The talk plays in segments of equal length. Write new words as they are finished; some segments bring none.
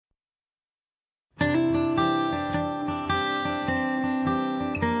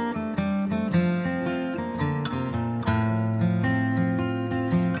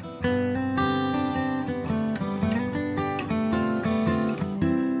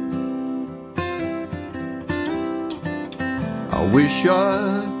I wish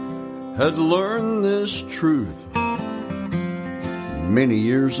I had learned this truth many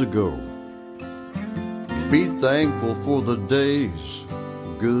years ago. Be thankful for the days,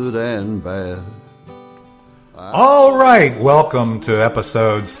 good and bad. All right, welcome to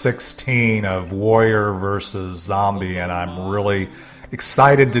episode 16 of Warrior versus Zombie, and I'm really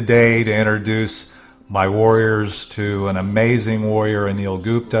excited today to introduce my warriors to an amazing warrior, Anil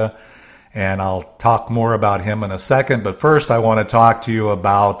Gupta, and I'll talk more about him in a second, but first I want to talk to you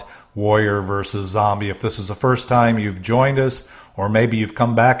about Warrior versus Zombie. If this is the first time you've joined us, or maybe you've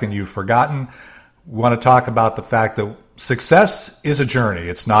come back and you've forgotten, we want to talk about the fact that success is a journey,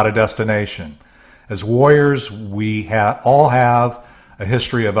 it's not a destination. As warriors, we all have a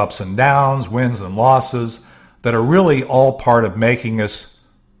history of ups and downs, wins and losses, that are really all part of making us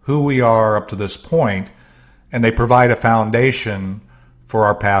who we are up to this point, and they provide a foundation for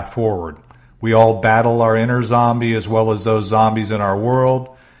our path forward. We all battle our inner zombie as well as those zombies in our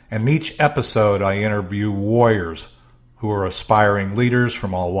world, and in each episode I interview warriors who are aspiring leaders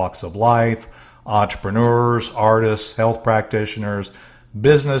from all walks of life, entrepreneurs, artists, health practitioners,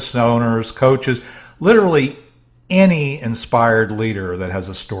 business owners, coaches, literally any inspired leader that has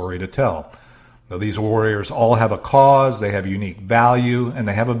a story to tell. Now, these warriors all have a cause, they have unique value, and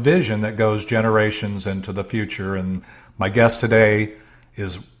they have a vision that goes generations into the future. And my guest today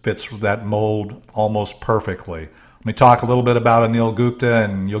fits that mold almost perfectly. Let me talk a little bit about Anil Gupta,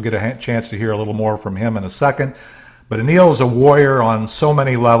 and you'll get a chance to hear a little more from him in a second. But Anil is a warrior on so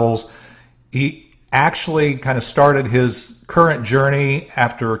many levels. He actually kind of started his current journey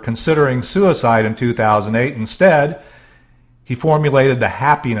after considering suicide in 2008. Instead, he formulated the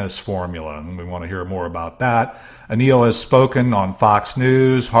happiness formula, and we want to hear more about that. Anil has spoken on Fox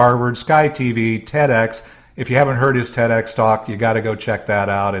News, Harvard, Sky TV, Tedx. If you haven't heard his TEDx talk, you got to go check that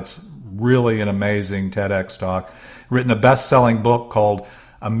out. It's really an amazing TEDx talk. Written a best-selling book called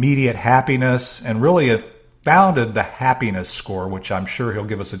Immediate Happiness, and really founded the Happiness Score, which I'm sure he'll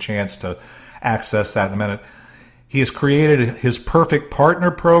give us a chance to access that in a minute. He has created his perfect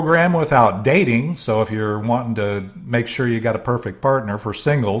partner program without dating. So if you're wanting to make sure you got a perfect partner for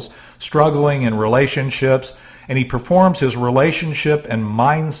singles, struggling in relationships, and he performs his relationship and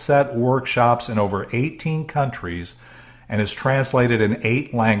mindset workshops in over 18 countries and is translated in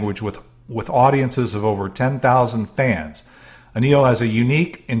 8 languages with audiences of over 10,000 fans. Anil has a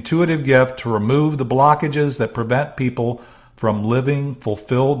unique, intuitive gift to remove the blockages that prevent people from living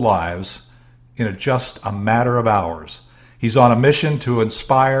fulfilled lives in just a matter of hours. He's on a mission to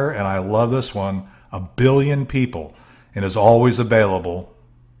inspire, and I love this one, 1 billion people, and is always available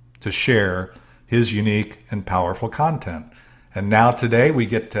to share his unique and powerful content. And now today we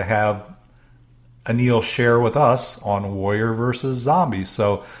get to have Anil share with us on Warrior versus Zombie.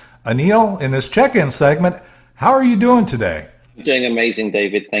 So Anil, in this check-in segment, how are you doing today? Doing amazing,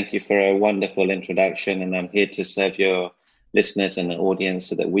 David. Thank you for a wonderful introduction, and I'm here to serve your listeners and the audience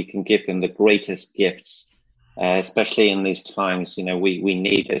so that we can give them the greatest gifts, especially in these times. You know, we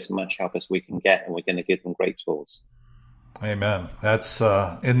need as much help as we can get, and we're going to give them great tools. Amen. That's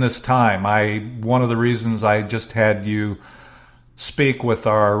in this time. One of the reasons I just had you speak with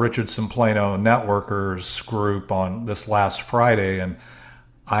our Richardson Plano Networkers group on this last Friday, and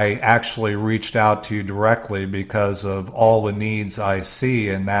I actually reached out to you directly because of all the needs I see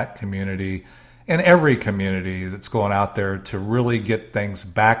in that community and every community that's going out there to really get things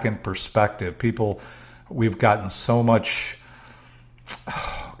back in perspective. We've gotten so much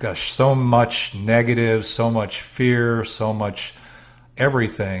negative, so much fear, so much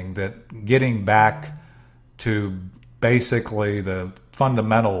everything, that getting back to basically the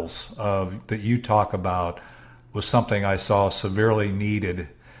fundamentals that you talk about was something I saw severely needed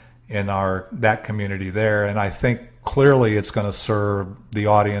in that community there. And I think clearly it's going to serve the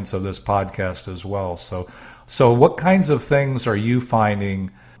audience of this podcast as well. So what kinds of things are you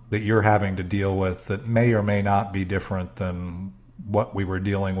finding that you're having to deal with that may or may not be different than what we were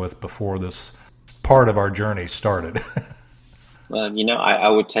dealing with before this part of our journey started? Well, I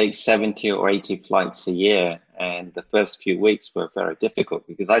would take 70 or 80 flights a year, and the first few weeks were very difficult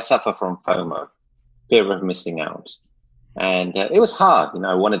because I suffer from FOMO, fear of missing out. And it was hard.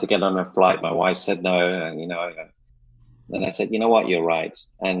 I wanted to get on a flight. My wife said no, and then I said, you know what, you're right.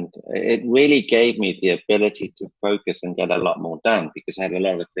 And it really gave me the ability to focus and get a lot more done because I had a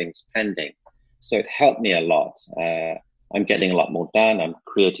lot of things pending. So it helped me a lot. I'm getting a lot more done. I'm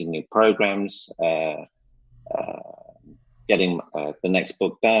creating new programs, getting the next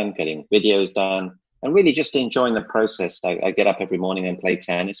book done, getting videos done, and really just enjoying the process. I get up every morning and play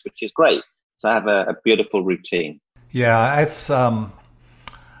tennis, which is great. So I have a beautiful routine. Yeah, it's I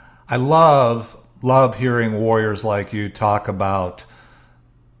love love hearing warriors like you talk about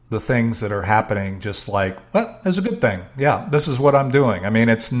the things that are happening, just like, well, it's a good thing. Yeah, this is what I'm doing. I mean,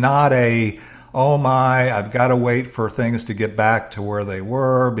 it's not a, oh my, I've got to wait for things to get back to where they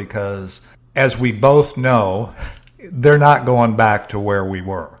were, because as we both know, they're not going back to where we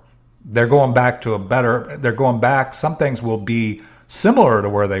were. They're going back to they're going back. Some things will be similar to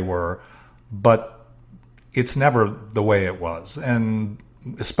where they were, but it's never the way it was. And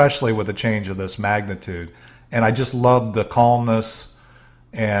especially with a change of this magnitude. And I just love the calmness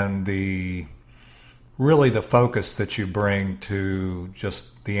and the focus that you bring to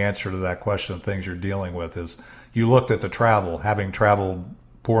just the answer to that question of things you're dealing with. Is you looked at the travel, having traveled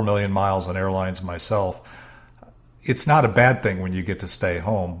 4 million miles on airlines myself. It's not a bad thing when you get to stay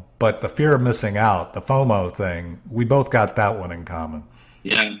home, but the fear of missing out, the FOMO thing, we both got that one in common.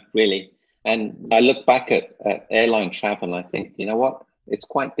 Yeah, really. And I look back at airline travel and I think, you know what? It's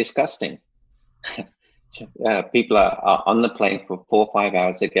quite disgusting. People are on the plane for 4 or 5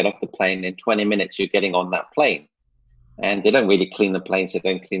 hours. They get off the plane. In 20 minutes, you're getting on that plane. And they don't really clean the planes. They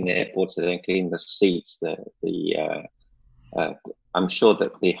don't clean the airports. They don't clean the seats. I'm sure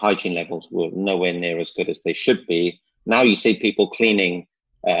that the hygiene levels were nowhere near as good as they should be. Now you see people cleaning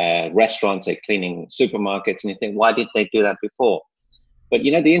restaurants, they're cleaning supermarkets, and you think, why did they do that before? But,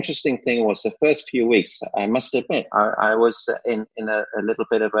 you know, the interesting thing was the first few weeks, I must admit, I was in a little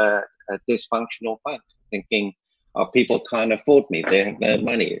bit of a dysfunctional fund, thinking, oh, people can't afford me. They have no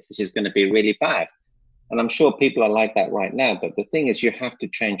money. This is going to be really bad. And I'm sure people are like that right now. But the thing is, you have to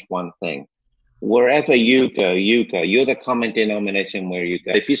change one thing. Wherever you go, you're the common denominator in where you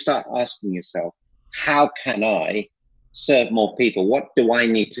go. If you start asking yourself, how can I serve more people? What do I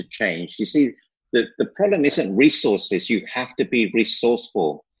need to change? You see, the problem isn't resources. You have to be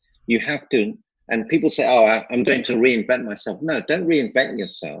resourceful. You have to, and people say, oh, I'm going to reinvent myself. No, don't reinvent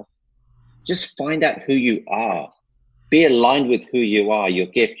yourself. Just find out who you are. Be aligned with who you are, your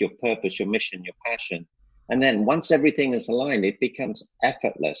gift, your purpose, your mission, your passion. And then once everything is aligned, it becomes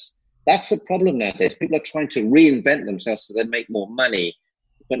effortless. That's the problem nowadays. People are trying to reinvent themselves so they make more money.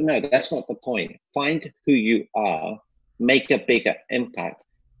 But no, that's not the point. Find who you are, make a bigger impact.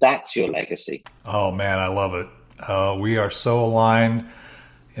 That's your legacy. Oh, man, I love it. We are so aligned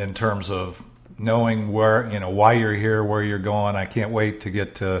in terms of knowing where, why you're here, where you're going. I can't wait to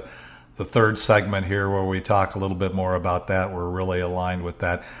get to the third segment here where we talk a little bit more about that. We're really aligned with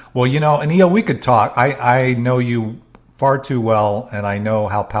that. Well, Anil, we could talk. I know you far too well, and I know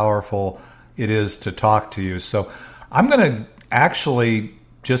how powerful it is to talk to you. So I'm going to actually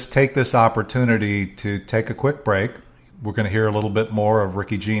just take this opportunity to take a quick break. We're going to hear a little bit more of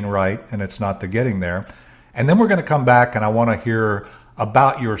Ricky Jean Wright, and It's Not the Getting There. And then we're going to come back, and I want to hear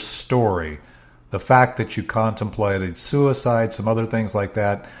about your story, the fact that you contemplated suicide, some other things like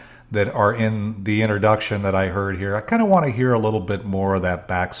that are in the introduction that I heard here. I kind of want to hear a little bit more of that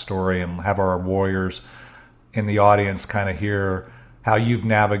backstory and have our warriors in the audience kind of hear how you've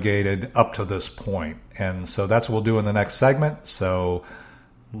navigated up to this point. And so that's what we'll do in the next segment. So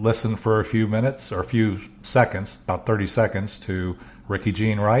listen for a few minutes or a few seconds, about 30 seconds, to Ricky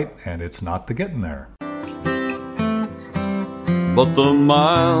Jean Wright, and It's Not the Getting There. But the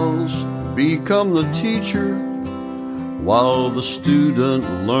miles become the teacher while the student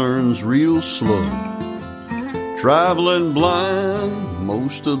learns real slow, traveling blind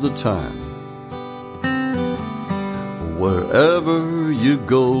most of the time. Wherever you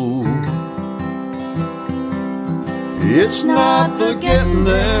go, it's not the getting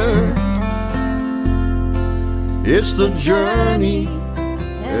there, it's the journey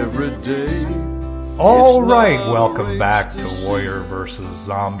every day. All right, welcome back to Warrior versus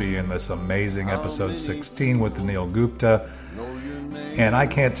Zombie in this amazing episode 16 with Anil Gupta. And I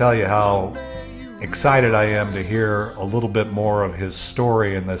can't tell you how excited I am to hear a little bit more of his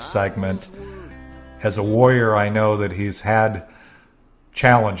story in this segment. As a warrior, I know that he's had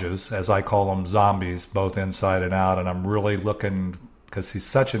challenges, as I call them, zombies, both inside and out, and I'm really looking, because he's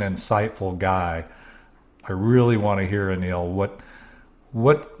such an insightful guy, I really want to hear, Anil,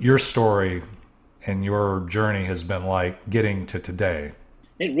 what your story and your journey has been like getting to today.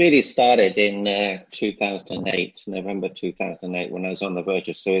 It really started in 2008, November 2008, when I was on the verge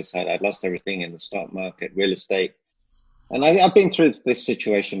of suicide. I'd lost everything in the stock market, real estate. And I've been through this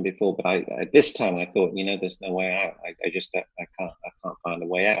situation before, but this time I thought, there's no way out. I can't find a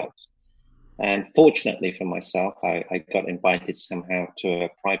way out. And fortunately for myself, I got invited somehow to a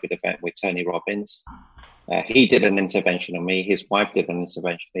private event with Tony Robbins. He did an intervention on me. His wife did an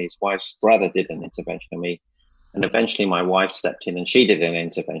intervention on me. His wife's brother did an intervention on me. And eventually my wife stepped in and she did an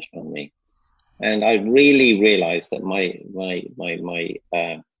intervention on me. And I really realized that my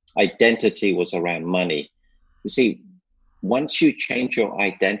identity was around money. You see, once you change your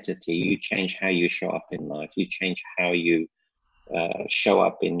identity, you change how you show up in life. You change how you show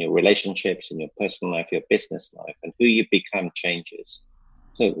up in your relationships, in your personal life, your business life, and who you become changes.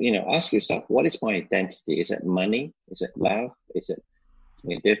 So, ask yourself, what is my identity? Is it money? Is it love? Is it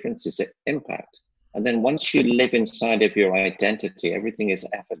difference? Is it impact? And then once you live inside of your identity, everything is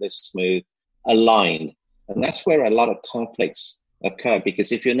effortless, smooth, aligned. And that's where a lot of conflicts occur,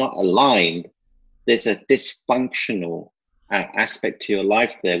 because if you're not aligned, there's a dysfunctional aspect to your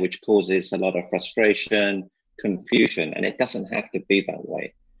life there, which causes a lot of frustration, confusion, and it doesn't have to be that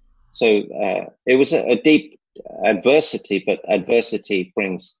way. So it was a deep adversity, but adversity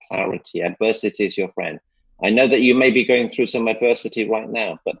brings clarity. Adversity is your friend. I know that you may be going through some adversity right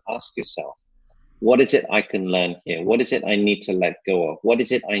now, but ask yourself, what is it I can learn here? What is it I need to let go of? What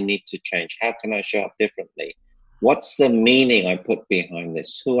is it I need to change? How can I show up differently? What's the meaning I put behind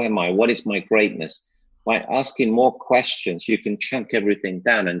this? Who am I? What is my greatness? By asking more questions, you can chunk everything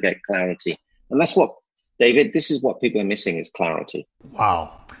down and get clarity. And that's what, David, this is what people are missing, is clarity.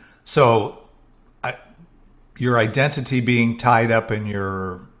 Wow. So your identity being tied up in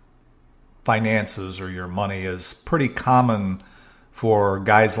your finances or your money is pretty common for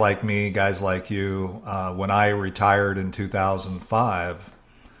guys like me, guys like you. When I retired in 2005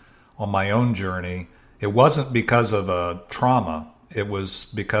 on my own journey, it wasn't because of a trauma. It was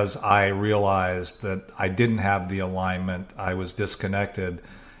because I realized that I didn't have the alignment. I was disconnected.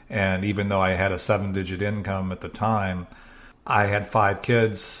 And even though I had a 7-digit income at the time, I had 5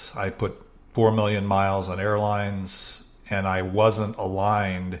 kids. I put 4 million miles on airlines, and I wasn't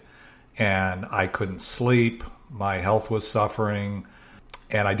aligned, and I couldn't sleep. My health was suffering,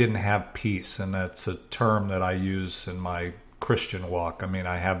 and I didn't have peace. And that's a term that I use in my Christian walk. I mean,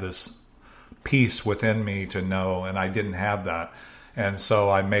 I have this peace within me to know, and I didn't have that. And so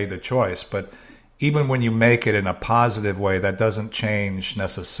I made the choice. But even when you make it in a positive way, that doesn't change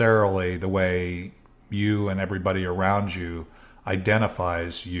necessarily the way you and everybody around you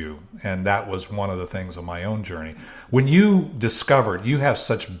identifies you. And that was one of the things on my own journey. When you discovered, you have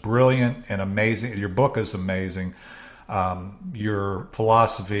such brilliant and amazing, your book is amazing, your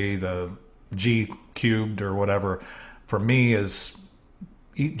philosophy, the G cubed or whatever, for me is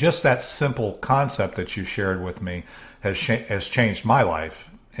just that simple concept that you shared with me has changed my life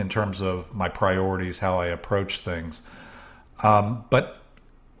in terms of my priorities, how I approach things. But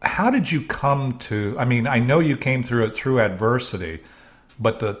how did you come to, I mean, I know you came through it through adversity,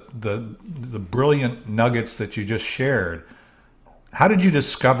 but the brilliant nuggets that you just shared, how did you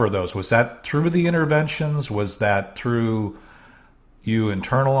discover those? Was that through the interventions? Was that through you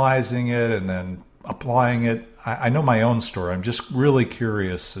internalizing it and then applying it? I know my own story. I'm just really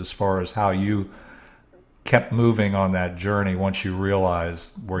curious as far as how you kept moving on that journey once you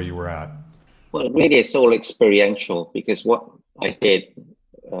realized where you were at. Well, really, it's all experiential, because what I did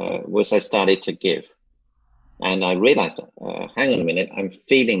was I started to give. And I realized, hang on a minute, I'm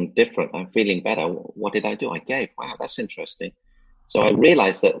feeling different. I'm feeling better. What did I do? I gave. Wow, that's interesting. So I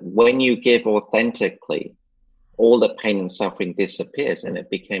realized that when you give authentically, all the pain and suffering disappears, and it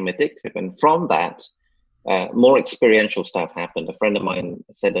became addictive. And from that, more experiential stuff happened. A friend of mine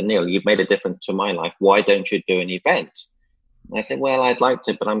said, Anil, you've made a difference to my life. Why don't you do an event? And I said, well, I'd like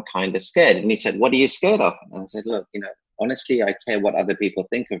to, but I'm kind of scared. And he said, what are you scared of? And I said, look, honestly, I care what other people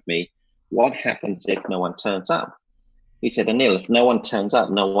think of me. What happens if no one turns up? He said, Anil, if no one turns up,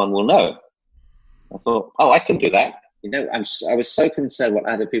 no one will know. I thought, oh, I can do that. I was so concerned what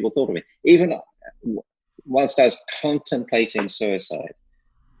other people thought of me. Even whilst I was contemplating suicide,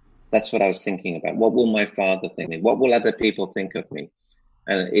 that's what I was thinking about. What will my father think of me? What will other people think of me?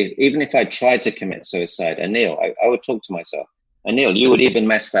 And even if I tried to commit suicide, Anil, I would talk to myself, Anil, you would even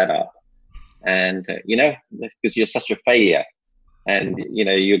mess that up. And, because you're such a failure and,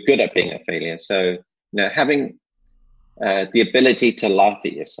 you're good at being a failure. So, having the ability to laugh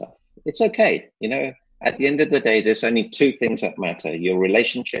at yourself, it's okay. At the end of the day, there's only 2 things that matter, your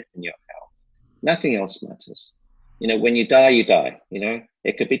relationship and your health. Nothing else matters. When you die, you die.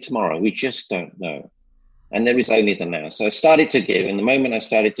 It could be tomorrow. We just don't know. And there is only the now. So I started to give. And the moment I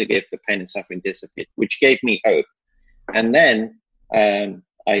started to give, the pain and suffering disappeared, which gave me hope. And then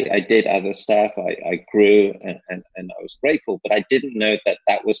I did other stuff. I grew and I was grateful. But I didn't know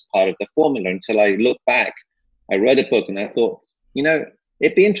that was part of the formula until I looked back. I wrote a book and I thought,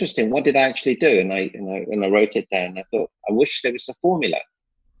 it'd be interesting. What did I actually do? And I wrote it down. I thought, I wish there was a formula.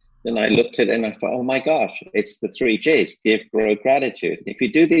 Then I looked at it and I thought, oh my gosh, it's the 3 Gs, give, grow, gratitude. If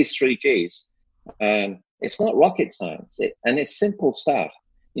you do these 3 Gs, it's not rocket science, and it's simple stuff.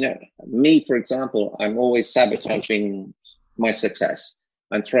 Me, for example, I'm always sabotaging my success.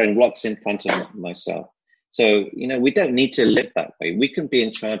 I'm throwing rocks in front of myself. So, we don't need to live that way. We can be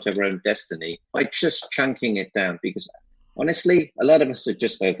in charge of our own destiny by just chunking it down, because honestly, a lot of us are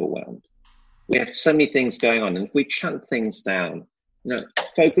just overwhelmed. We have so many things going on. And if we chunk things down,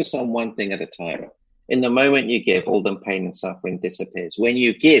 focus on one thing at a time. In the moment you give, all the pain and suffering disappears. When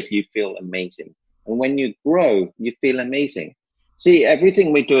you give, you feel amazing. And when you grow, you feel amazing. See,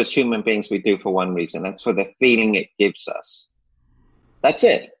 everything we do as human beings, we do for one reason. That's for the feeling it gives us. That's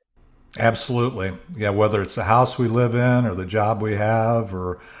it. Absolutely. Yeah, whether it's the house we live in or the job we have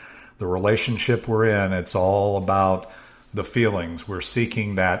or the relationship we're in, it's all about the feelings. We're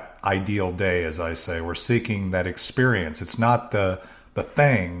seeking that ideal day, as I say. We're seeking that experience. It's not the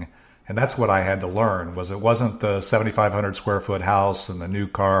thing. And that's what I had to learn, was it wasn't the 7,500 square foot house and the new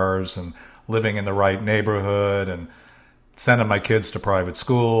cars and living in the right neighborhood and sending my kids to private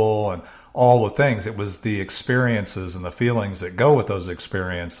school and all the things. It was the experiences and the feelings that go with those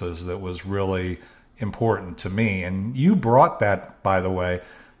experiences that was really important to me. And you brought that, by the way.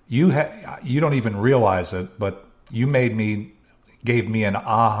 You don't even realize it, but you gave me an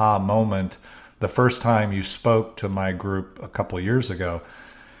aha moment the first time you spoke to my group a couple of years ago,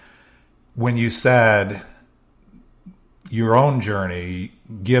 when you said your own journey,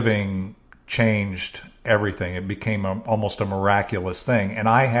 giving changed everything. It became almost a miraculous thing. And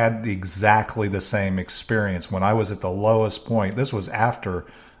I had exactly the same experience when I was at the lowest point. This was after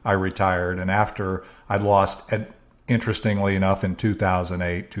I retired and after I'd lost, interestingly enough, in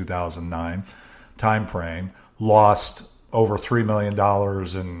 2008, 2009 timeframe, lost over $3 million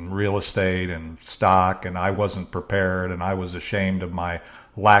in real estate and stock, and I wasn't prepared, and I was ashamed of my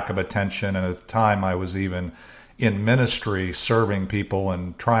lack of attention. And at the time, I was even in ministry serving people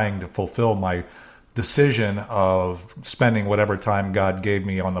and trying to fulfill my decision of spending whatever time God gave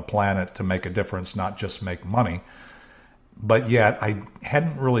me on the planet to make a difference, not just make money. But yet I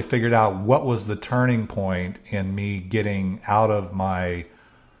hadn't really figured out what was the turning point in me getting out of my...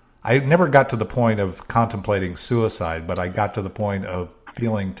 I never got to the point of contemplating suicide, but I got to the point of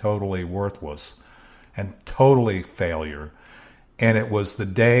feeling totally worthless and totally failure. And it was the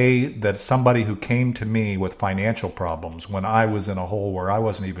day that somebody who came to me with financial problems, when I was in a hole where I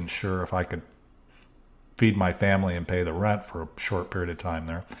wasn't even sure if I could feed my family and pay the rent for a short period of time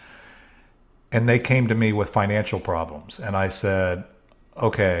there. And they came to me with financial problems. And I said,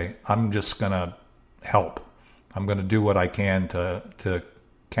 okay, I'm just going to help. I'm going to do what I can to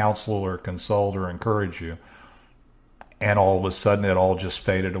counsel or consult or encourage you. And all of a sudden it all just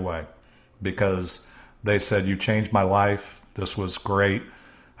faded away, because they said, you changed my life. This was great.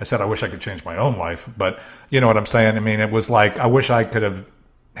 I said, I wish I could change my own life, but you know what I'm saying? I mean, it was like, I wish I could have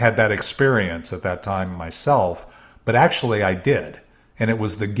had that experience at that time myself, but actually I did. And it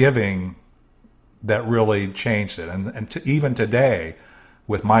was the giving that really changed it. And even today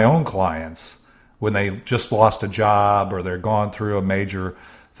with my own clients, when they just lost a job or they're gone through a major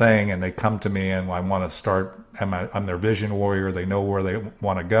thing and they come to me and I want to start, I'm their vision warrior, they know where they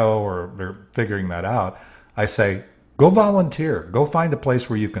want to go or they're figuring that out, I say, go volunteer, go find a place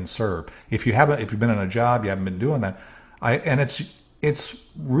where you can serve. If you've been in a job, you haven't been doing that. It's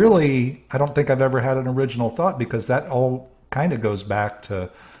really, I don't think I've ever had an original thought, because that all kind of goes back to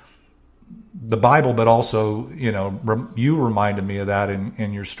the Bible, but also, you reminded me of that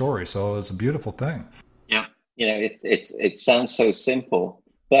in your story. So it's a beautiful thing. Yeah. It sounds so simple,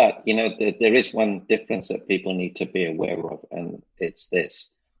 but there is one difference that people need to be aware of. And it's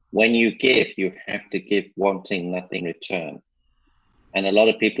this: when you give, you have to give wanting nothing in return. And a lot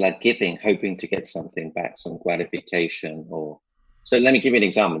of people are giving, hoping to get something back, some gratification So let me give you an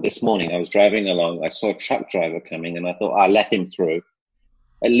example. This morning I was driving along, I saw a truck driver coming and I thought, I'll let him through.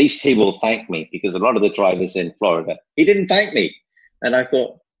 At least he will thank me, because a lot of the drivers in Florida, he didn't thank me. And I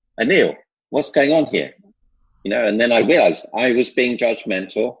thought, Anil, what's going on here? And then I realized I was being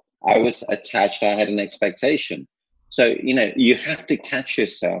judgmental. I was attached. I had an expectation. So, you have to catch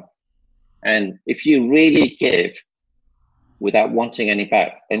yourself. And if you really give without wanting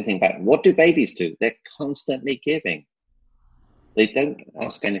anything back, what do babies do? They're constantly giving. They don't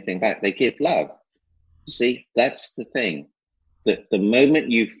ask anything back. They give love. See, that's the thing. That the moment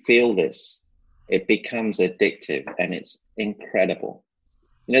you feel this, it becomes addictive, and it's incredible.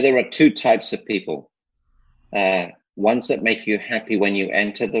 There are two types of people. Ones that make you happy when you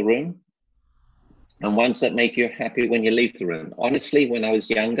enter the room, and ones that make you happy when you leave the room. Honestly, when I was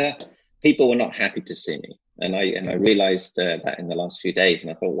younger, people were not happy to see me. And I realized that in the last few days, and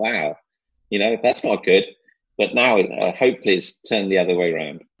I thought, wow, that's not good. But now, hopefully, it's turned the other way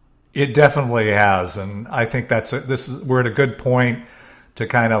around. It definitely has, and I think we're at a good point to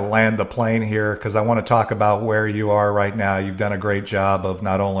kind of land the plane here, because I want to talk about where you are right now. You've done a great job of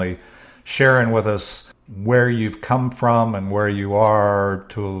not only sharing with us where you've come from and where you are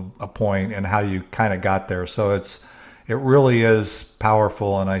to a point and how you kind of got there. So it really is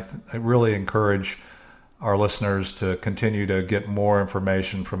powerful, and I really encourage our listeners to continue to get more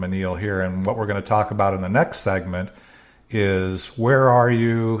information from Anil here. And what we're going to talk about in the next segment is, where are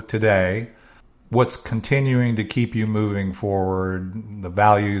you today? What's continuing to keep you moving forward, the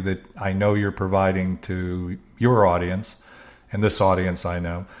value that I know you're providing to your audience, and this audience I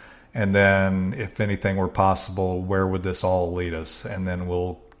know. And then, if anything were possible, where would this all lead us? And then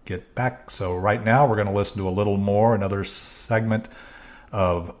we'll get back. So right now we're going to listen to a little more, another segment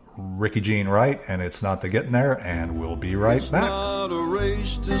of Ricky Jean Wright, and It's Not the Getting There, and we'll be right back. It's not a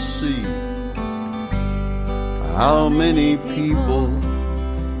race to see how many people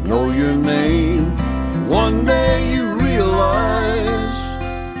know your name. One day you realize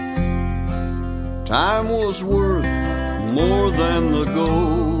time was worth more than the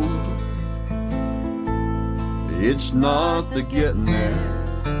gold. It's not the getting there.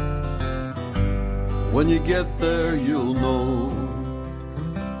 When you get there, you'll know.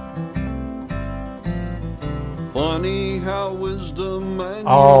 Funny how wisdom and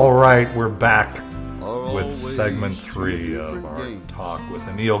all right, we're back with segment 3 of our talk with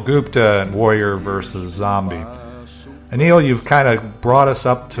Anil Gupta and Warrior versus Zombie. Anil, you've kind of brought us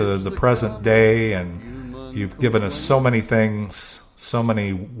up to the present day, and you've given us so many things, so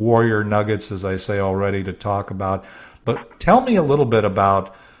many warrior nuggets, as I say already, to talk about. But tell me a little bit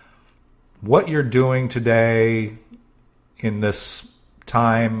about what you're doing today in this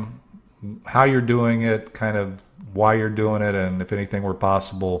time, how you're doing it, kind of why you're doing it, and if anything were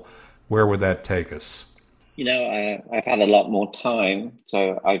possible, where would that take us? You know, I've had a lot more time,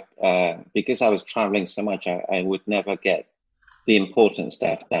 so because I was traveling so much, I would never get the important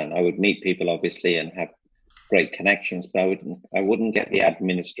stuff done. I would meet people, obviously, and have great connections, but I wouldn't get the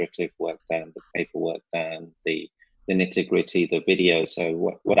administrative work done, the paperwork done, the nitty-gritty, the video.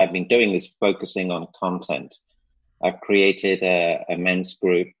 So what I've been doing is focusing on content. I've created a men's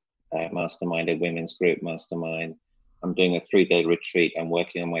group, mastermind, a women's group, mastermind. I'm doing a 3-day retreat. I'm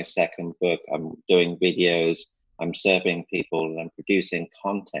working on my second book. I'm doing videos. I'm serving people. I'm producing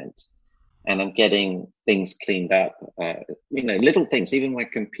content. And I'm getting things cleaned up. Little things, even my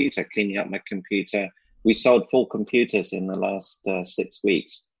computer, cleaning up my computer. We sold 4 computers in the last 6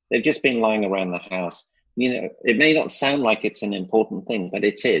 weeks. They've just been lying around the house. You know, it may not sound like it's an important thing, but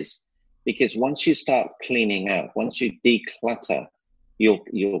it is. Because once you start cleaning out, once you declutter,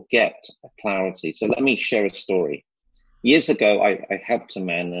 you'll get clarity. So let me share a story. Years ago, I helped a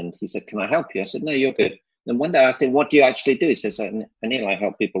man, and he said, "Can I help you?" I said, "No, you're good." And one day I asked him, "What do you actually do?" He says, "Anil, I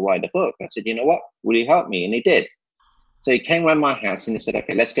help people write a book." I said, "You know what? Will you help me?" And he did. So he came around my house and he said,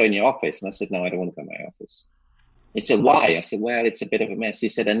 "Okay, let's go in your office." And I said, "No, I don't want to go in my office." He said, "Why?" I said, "Well, it's a bit of a mess." He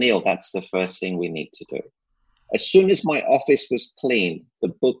said, "Anil, that's the first thing we need to do." As soon as my office was clean, the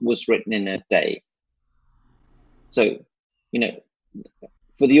book was written in a day. So,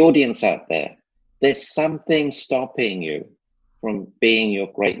 for the audience out there, there's something stopping you from being your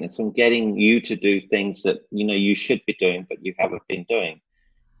greatness, from getting you to do things that, you should be doing, but you haven't been doing.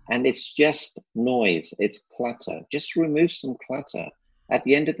 And it's just noise. It's clutter. Just remove some clutter. At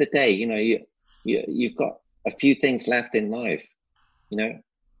the end of the day, you've got a few things left in life.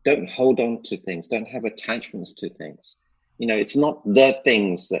 Don't hold on to things. Don't have attachments to things. It's not the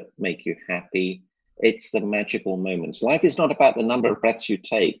things that make you happy. It's the magical moments. Life is not about the number of breaths you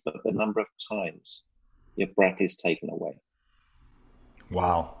take, but the number of times your breath is taken away.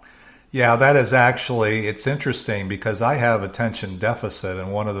 Wow. Yeah, that is actually, it's interesting because I have attention deficit,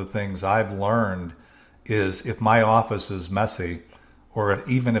 and one of the things I've learned is if my office is messy, or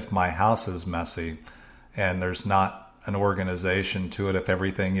even if my house is messy, and there's not an organization to it, if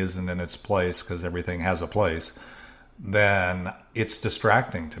everything isn't in its place, because everything has a place, then it's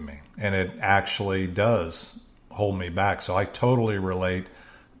distracting to me, and it actually does hold me back. So I totally relate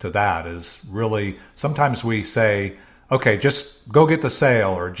to that. Is really, sometimes we say, okay, just go get the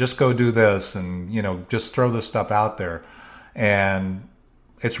sale, or just go do this, and just throw this stuff out there, and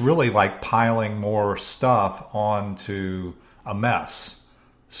it's really like piling more stuff onto a mess.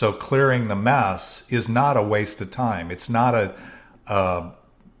 So clearing the mess is not a waste of time. It's not a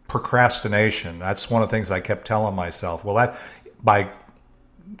procrastination. That's one of the things I kept telling myself. Well, that by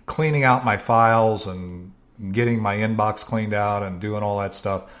cleaning out my files and getting my inbox cleaned out and doing all that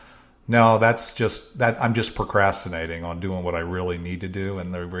stuff, no, that's just that I'm just procrastinating on doing what I really need to do.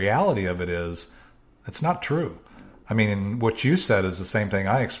 And the reality of it is, it's not true. I mean, what you said is the same thing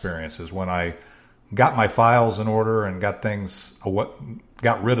I experience. Is when I got my files in order and got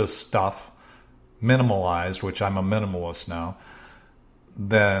rid of stuff, minimalized, which I'm a minimalist now,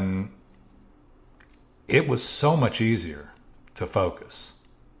 then it was so much easier to focus.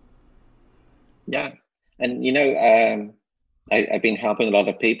 Yeah. And, I've been helping a lot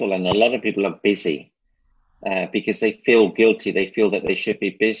of people, and a lot of people are busy because they feel guilty. They feel that they should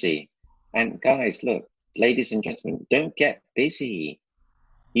be busy. And guys, look, ladies and gentlemen, don't get busy.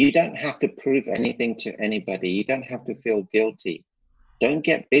 You don't have to prove anything to anybody. You don't have to feel guilty. Don't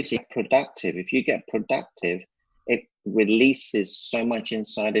get busy. Get productive. If you get productive, it releases so much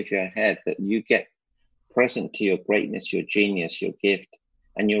inside of your head that you get present to your greatness, your genius, your gift,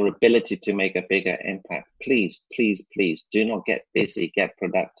 and your ability to make a bigger impact. Please, please, please do not get busy. Get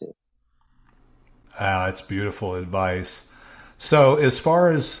productive. That's beautiful advice. So as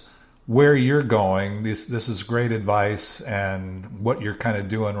far as where you're going, this is great advice, and what you're kind of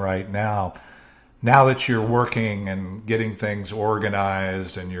doing right now. Now that you're working and getting things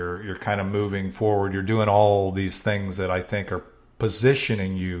organized and you're kind of moving forward, you're doing all these things that I think are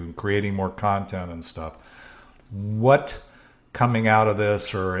positioning you, creating more content and stuff. What coming out of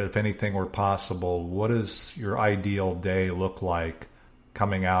this, or if anything were possible, what does your ideal day look like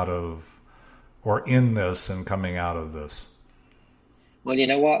coming out of, or in this and coming out of this? Well, you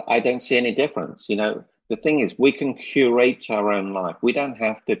know what? I don't see any difference. The thing is, we can curate our own life. We don't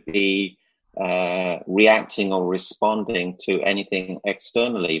have to be reacting or responding to anything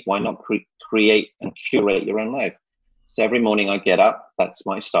externally. Why not create and curate your own life? So every morning I get up. That's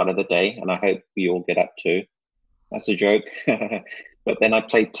my start of the day, and I hope you all get up too. That's a joke. But then I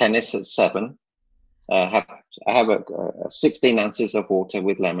play tennis at 7. I have 16 ounces of water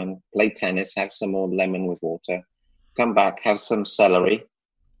with lemon. Play tennis. Have some more lemon with water. Come back. Have some celery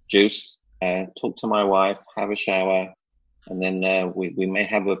juice. Talk to my wife. Have a shower. And then we may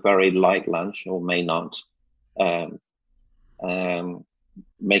have a very light lunch, or may not.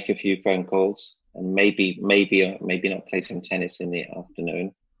 Make a few phone calls, and maybe not play some tennis in the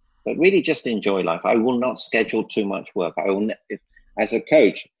afternoon. But really, just enjoy life. I will not schedule too much work. As a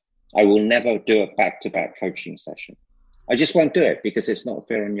coach, I will never do a back-to-back coaching session. I just won't do it because it's not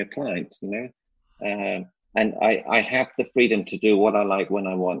fair on your clients, And I have the freedom to do what I like, when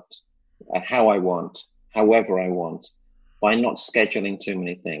I want, how I want, however I want, by not scheduling too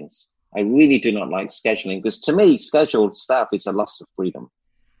many things. I really do not like scheduling, because to me, scheduled stuff is a loss of freedom.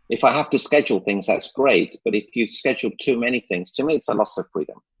 If I have to schedule things, that's great. But if you schedule too many things, to me, it's a loss of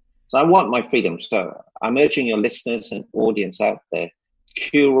freedom. So I want my freedom. So I'm urging your listeners and audience out there,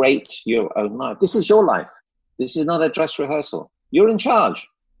 curate your own life. This is your life. This is not a dress rehearsal. You're in charge.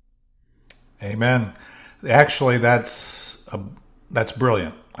 Amen. Actually, that's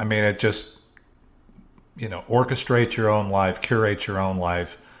brilliant. I mean, it just, orchestrate your own life, curate your own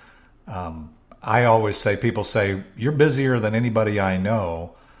life. I always say, people say, you're busier than anybody I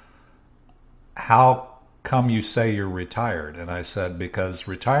know. How come you say you're retired? And I said, because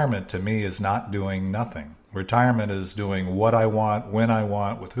retirement to me is not doing nothing. Retirement is doing what I want, when I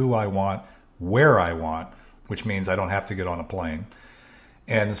want, with who I want, where I want, which means I don't have to get on a plane.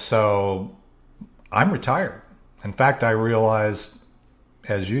 And so I'm retired. In fact, I realized,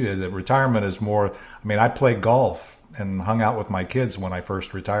 as you did, that retirement is more, I played golf and hung out with my kids when I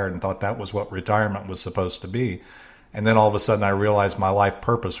first retired and thought that was what retirement was supposed to be. And then all of a sudden I realized my life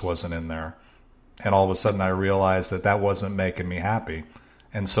purpose wasn't in there. And all of a sudden I realized that wasn't making me happy.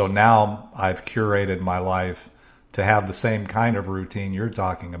 And so now I've curated my life to have the same kind of routine you're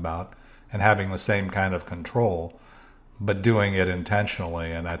talking about and having the same kind of control, but doing it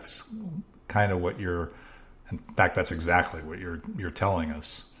intentionally. And that's kind of what in fact, that's exactly what you're telling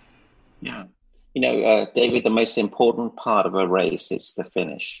us. Yeah. David, the most important part of a race is the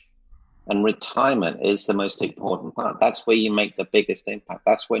finish. And retirement is the most important part. That's where you make the biggest impact.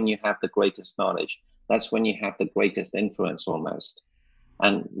 That's when you have the greatest knowledge. That's when you have the greatest influence almost.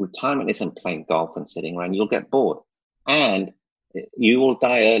 And retirement isn't playing golf and sitting around. You'll get bored. And you will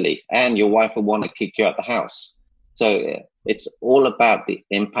die early. And your wife will want to kick you out the house. So it's all about the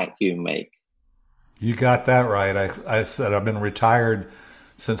impact you make. You got that right. I said I've been retired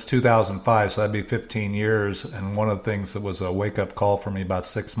since 2005, so that'd be 15 years. And one of the things that was a wake-up call for me about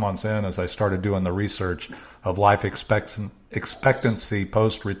 6 months in, as I started doing the research of life expectancy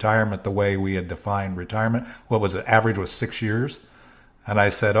post-retirement, the way we had defined retirement, what was it, average was 6 years? And I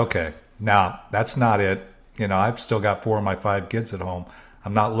said, okay, now that's not it. I've still got 4 of my 5 kids at home.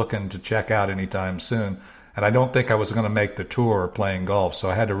 I'm not looking to check out anytime soon. And I don't think I was going to make the tour playing golf, so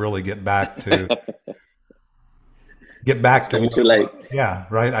I had to really get back to too late. Yeah,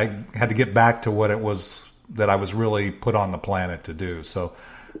 right. I had to get back to what it was that I was really put on the planet to do. So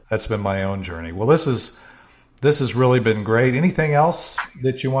that's been my own journey. Well, this has really been great. Anything else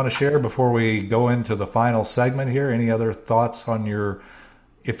that you want to share before we go into the final segment here? Any other thoughts on your,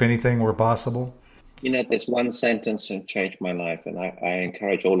 if anything were possible? There's one sentence that changed my life, and I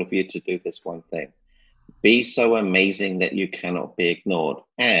encourage all of you to do this one thing. Be so amazing that you cannot be ignored.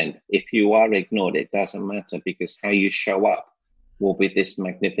 And if you are ignored, it doesn't matter, because how you show up will be this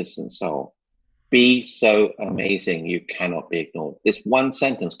magnificent soul. Be so amazing you cannot be ignored. This one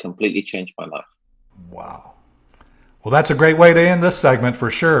sentence completely changed my life. Wow. Well, that's a great way to end this segment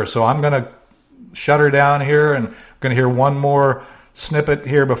for sure. So I'm going to shut her down here, and I'm going to hear one more snippet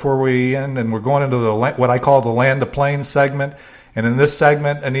here before we end, and we're going into what I call the land to plane segment. And in this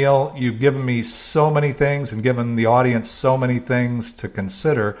segment, Anil, you've given me so many things and given the audience so many things to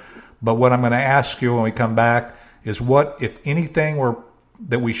consider. But what I'm going to ask you when we come back is what, if anything,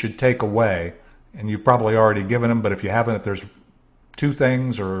 that we should take away. And you've probably already given them, but if you haven't, if there's 2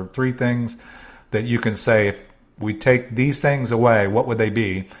 things or 3 things that you can say, if we take these things away, what would they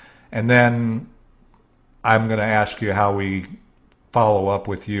be? And then I'm going to ask you how we follow up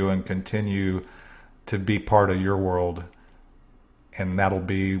with you and continue to be part of your world. And that'll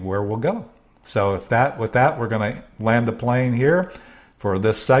be where we'll go. So with that, we're going to land the plane here for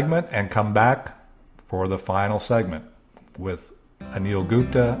this segment and come back for the final segment with Anil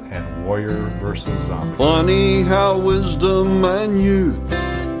Gupta and Warrior versus Zombie. Funny how wisdom and youth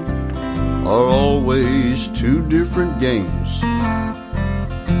are always 2 different games.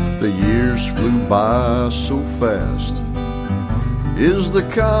 The years flew by so fast, is the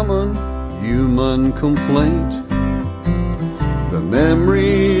common human complaint. The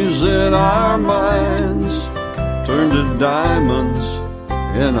memories in our minds turn to diamonds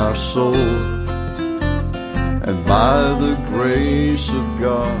in our soul. And by the grace of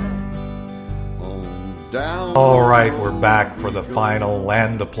God, on down. All right, we're back for the final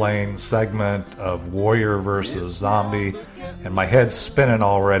land to plane segment of Warrior versus Zombie. And my head's spinning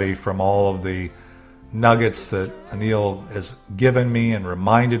already from all of the nuggets that Anil has given me and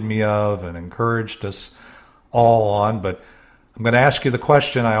reminded me of and encouraged us all on. But I'm going to ask you the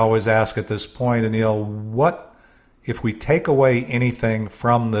question I always ask at this point, Anil. What, if we take away anything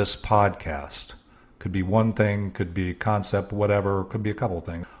from this podcast, could be one thing, could be a concept, whatever, could be a couple of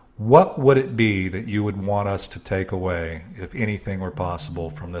things, what would it be that you would want us to take away, if anything were possible,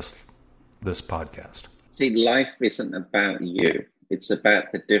 from this podcast? See, life isn't about you. It's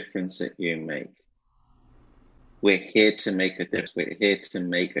about the difference that you make. We're here to make a difference. We're here to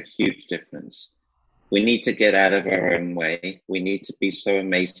make a huge difference. We need to get out of our own way. We need to be so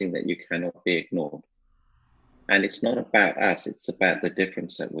amazing that you cannot be ignored. And it's not about us. It's about the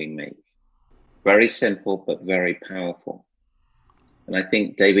difference that we make. Very simple, but very powerful. And I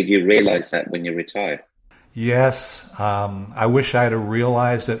think, David, you realized that when you retired. Yes. I wish I had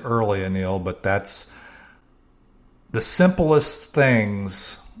realized it early, Anil, but that's the simplest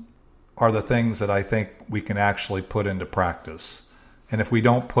things are the things that I think we can actually put into practice. And if we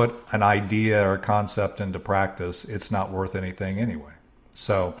don't put an idea or concept into practice, it's not worth anything anyway.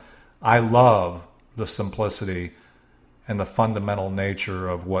 So I love the simplicity and the fundamental nature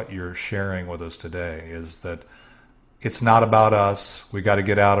of what you're sharing with us today, is that it's not about us. We got to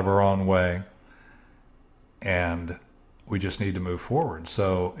get out of our own way, and we just need to move forward.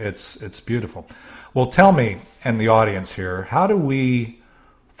 So it's beautiful. Well, tell me, and the audience here, how do we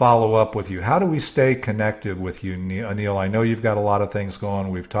follow up with you? How do we stay connected with you, Anil? I know you've got a lot of things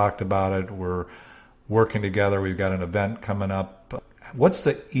going. We've talked about it. We're working together. We've got an event coming up. What's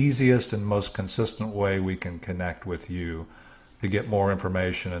the easiest and most consistent way we can connect with you to get more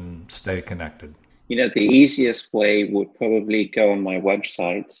information and stay connected? The easiest way would probably go on my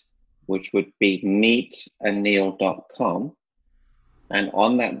website, which would be meetanil.com. And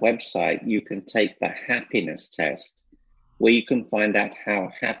on that website, you can take the happiness test, where you can find out how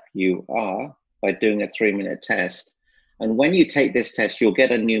happy you are by doing a 3-minute test. And when you take this test, you'll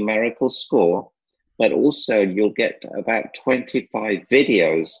get a numerical score, but also you'll get about 25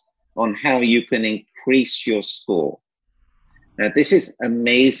 videos on how you can increase your score. Now, this is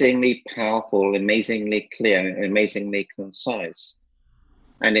amazingly powerful, amazingly clear, and amazingly concise.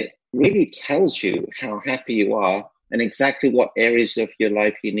 And it really tells you how happy you are and exactly what areas of your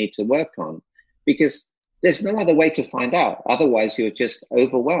life you need to work on, because there's no other way to find out. Otherwise, you're just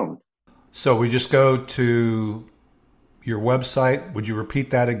overwhelmed. So we just go to your website. Would you repeat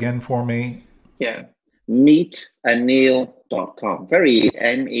that again for me? Yeah. Meetanil.com. Very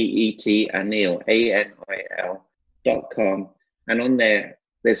MEET, Anil, ANIL.com. And on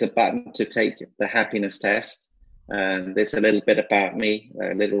there's a button to take the happiness test. There's a little bit about me,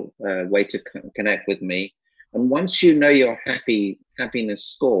 a little way to connect with me. And once you know you're happy happiness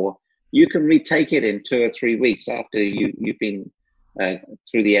score, you can retake it in 2 or 3 weeks after you've been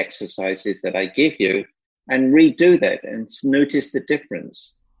through the exercises that I give you, and redo that and notice the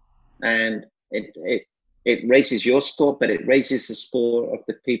difference. And it raises your score, but it raises the score of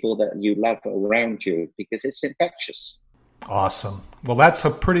the people that you love around you, because it's infectious. Awesome. Well, that's a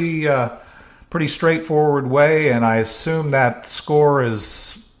pretty straightforward way, and I assume that score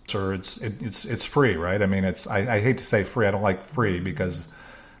is, or it's free, right? I mean, I hate to say free. I don't like free because,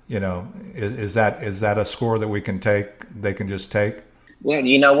 is that a score that we can take? They can just take. Well,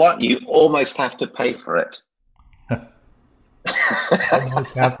 you know what? You almost have to pay for it.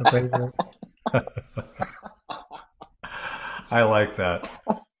 Almost have to pay for it. I like that.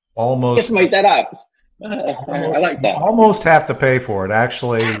 Almost. Just made that up. I like that. Almost have to pay for it.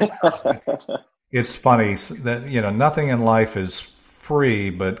 Actually, it's funny that nothing in life is free,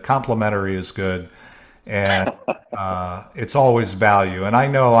 but complimentary is good, and it's always value. And I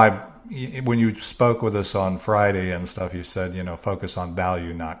know when you spoke with us on Friday and stuff, you said focus on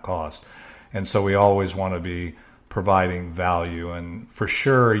value, not cost, and so we always want to be providing value. And for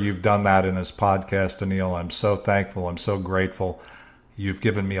sure, you've done that in this podcast, Anil. I'm so thankful. I'm so grateful. You've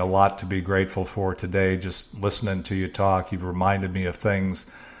given me a lot to be grateful for today. Just listening to you talk, you've reminded me of things,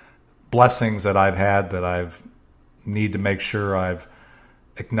 blessings that I've had that I've need to make sure I've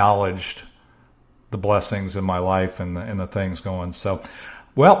acknowledged the blessings in my life and the things going. So,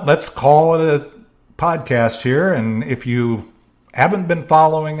 well, let's call it a podcast here. And if you haven't been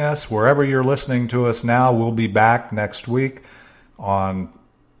following us, wherever you're listening to us now, we'll be back next week on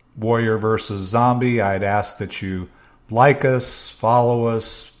Warrior versus Zombie. I'd ask that you like us, follow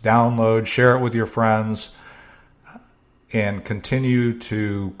us, download, share it with your friends, and continue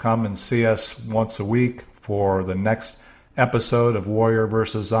to come and see us once a week for the next episode of Warrior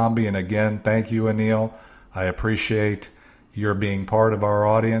versus Zombie. And again, thank you, Anil. I appreciate your being part of our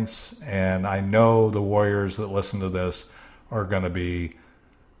audience, and I know the warriors that listen to this are going to be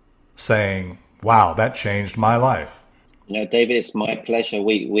saying, wow, that changed my life. David, it's my pleasure.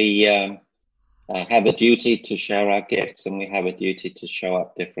 We have a duty to share our gifts, and we have a duty to show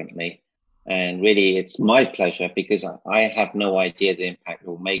up differently. And really, it's my pleasure, because I have no idea the impact it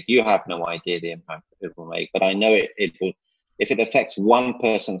will make. You have no idea the impact it will make, but I know it will. If it affects one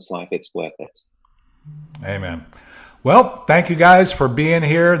person's life, it's worth it. Amen. Well, thank you guys for being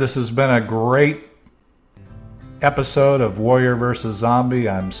here. This has been a great episode of Warrior versus Zombie.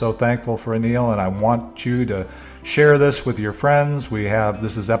 I'm so thankful for Anil, and I want you to share this with your friends.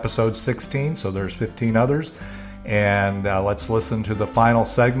 This is episode 16, so there's 15 others. And let's listen to the final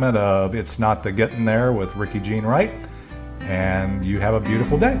segment of It's Not the Getting There with Ricky Jean Wright. And you have a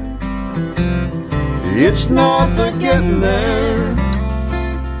beautiful day. It's not the getting there,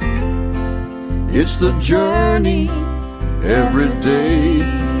 it's the journey every day.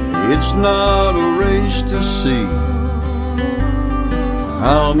 It's not a race to see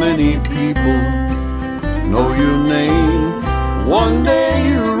how many people know your name. One day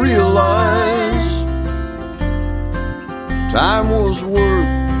you realize time was worth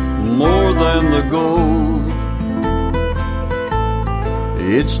more than the gold.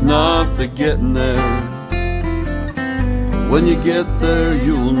 It's not the getting there. When you get there,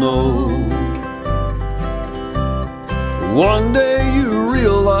 you'll know. One day you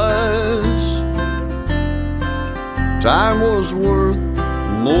realize time was worth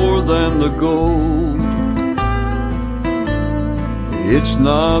more than the gold. It's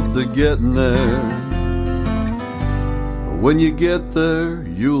not the getting there. When you get there,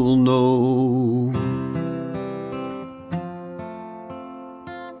 you'll know.